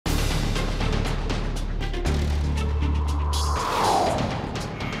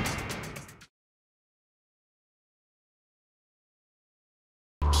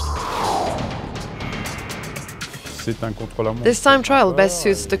This time trial best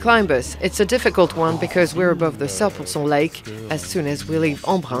suits the climbers. It's a difficult one because we're above the Serponçon lake. As soon as we leave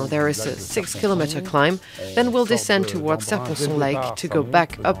Embrun, there is a 6-kilometer climb. Then we'll descend towards Serponçon lake to go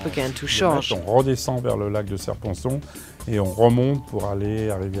back up again to Chorges.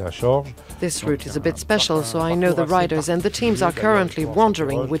 This route is a bit special, so I know the riders and the teams are currently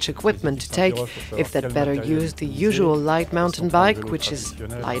wondering which equipment to take, if they'd better use the usual light mountain bike, which is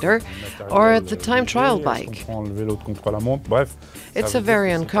lighter, or the time trial bike. It's a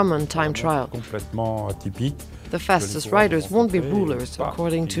very uncommon time trial. The fastest riders won't be rulers.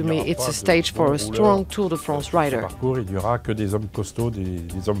 According to me, it's a stage for a strong Tour de France rider.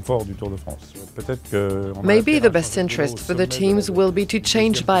 Maybe the best interest for the teams will be to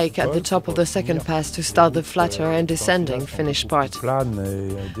change bike at the top of the second pass to start the flatter and descending finish part.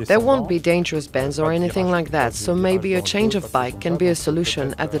 There won't be dangerous bends or anything like that, so maybe a change of bike can be a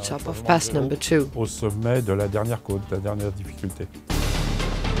solution at the top of pass number 2.